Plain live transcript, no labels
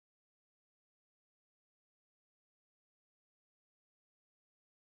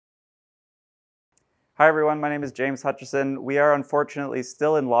Hi everyone, my name is James Hutchison. We are unfortunately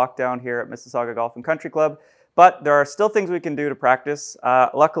still in lockdown here at Mississauga Golf and Country Club, but there are still things we can do to practice.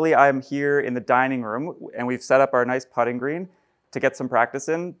 Luckily, I'm here in the dining room and we've set up our nice putting green to get some practice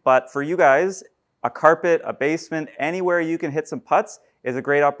in. But for you guys, a carpet, a basement, anywhere you can hit some putts is a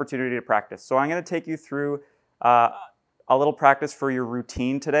great opportunity to practice. So I'm going to take you through a little practice for your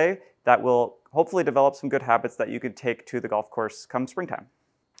routine today that will hopefully develop some good habits that you could take to the golf course come springtime.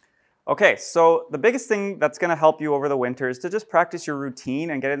 Okay, so the biggest thing that's going to help you over the winter is to just practice your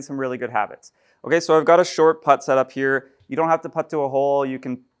routine and get in some really good habits. Okay, so I've got a short putt set up here. You don't have to putt to a hole. You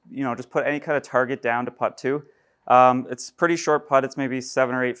can, just put any kind of target down to putt to. It's a pretty short putt. It's maybe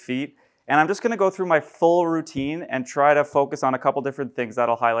 7 or 8 feet. And I'm just going to go through my full routine and try to focus on a couple different things that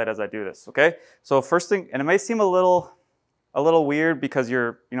I'll highlight as I do this. Okay, so first thing, and it may seem a little weird because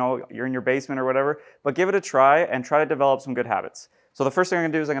you're in your basement or whatever, but give it a try and try to develop some good habits. So the first thing I'm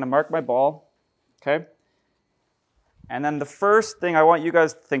going to do is I'm going to mark my ball, okay? And then the first thing I want you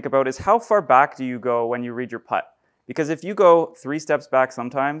guys to think about is how far back do you go when you read your putt? Because if you go 3 steps back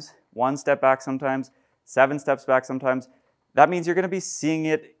sometimes, 1 step back sometimes, 7 steps back sometimes, that means you're going to be seeing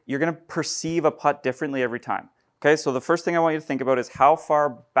it, you're going to perceive a putt differently every time. Okay, so the first thing I want you to think about is how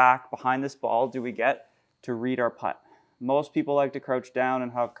far back behind this ball do we get to read our putt? Most people like to crouch down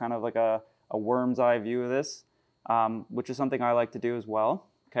and have kind of like a worm's eye view of this. Which is something I like to do as well.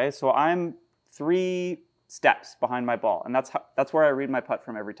 Okay, so I'm 3 steps behind my ball, and that's where I read my putt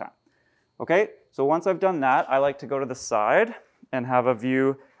from every time. Okay, so once I've done that, I like to go to the side and have a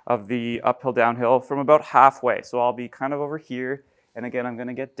view of the uphill downhill from about halfway. So I'll be kind of over here, and again, I'm going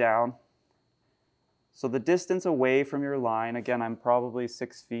to get down. So the distance away from your line, again, I'm probably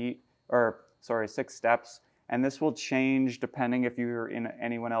 6 steps, and this will change depending if you're in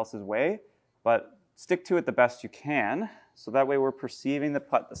anyone else's way, but stick to it the best you can, so that way we're perceiving the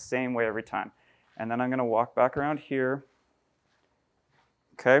putt the same way every time. And then I'm going to walk back around here.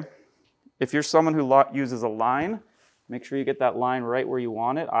 Okay. If you're someone who uses a line, make sure you get that line right where you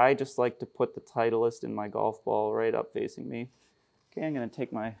want it. I just like to put the Titleist in my golf ball right up facing me. Okay, I'm going to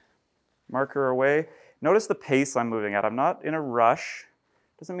take my marker away. Notice the pace I'm moving at. I'm not in a rush.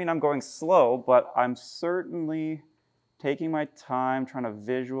 Doesn't mean I'm going slow, but I'm certainly taking my time, trying to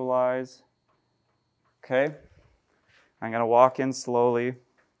visualize. Okay, I'm going to walk in slowly. I'm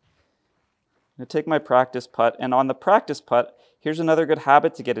going to take my practice putt, and on the practice putt, here's another good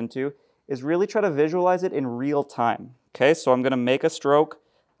habit to get into, is really try to visualize it in real time. Okay, so I'm going to make a stroke.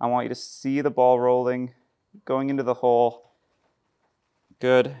 I want you to see the ball rolling, going into the hole.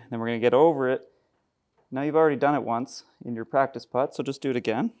 Good, then we're going to get over it. Now you've already done it once in your practice putt, so just do it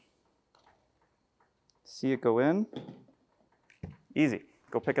again. See it go in. Easy,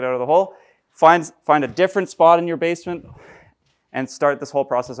 go pick it out of the hole. Find a different spot in your basement and start this whole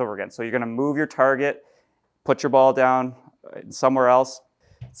process over again. So you're going to move your target, put your ball down somewhere else.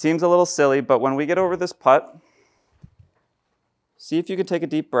 It seems a little silly, but when we get over this putt, see if you can take a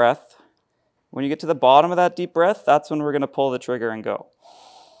deep breath. When you get to the bottom of that deep breath, that's when we're going to pull the trigger and go.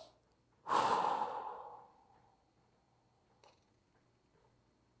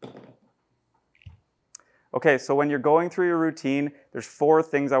 Okay, so when you're going through your routine, there's 4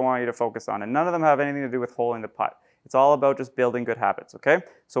 things I want you to focus on, and none of them have anything to do with holing the putt. It's all about just building good habits, okay?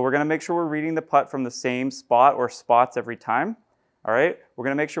 So we're going to make sure we're reading the putt from the same spot or spots every time, all right? We're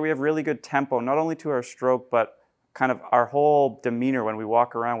going to make sure we have really good tempo, not only to our stroke, but kind of our whole demeanor when we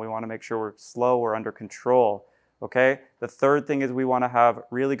walk around. We want to make sure we're slow, we're under control, okay? The third thing is we want to have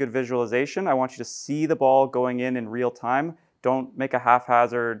really good visualization. I want you to see the ball going in real time. Don't make a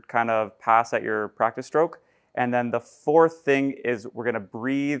haphazard kind of pass at your practice stroke. And then the 4th thing is we're going to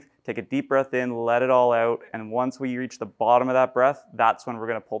breathe, take a deep breath in, let it all out. And once we reach the bottom of that breath, that's when we're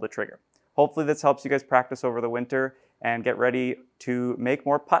going to pull the trigger. Hopefully this helps you guys practice over the winter and get ready to make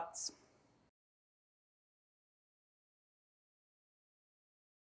more putts.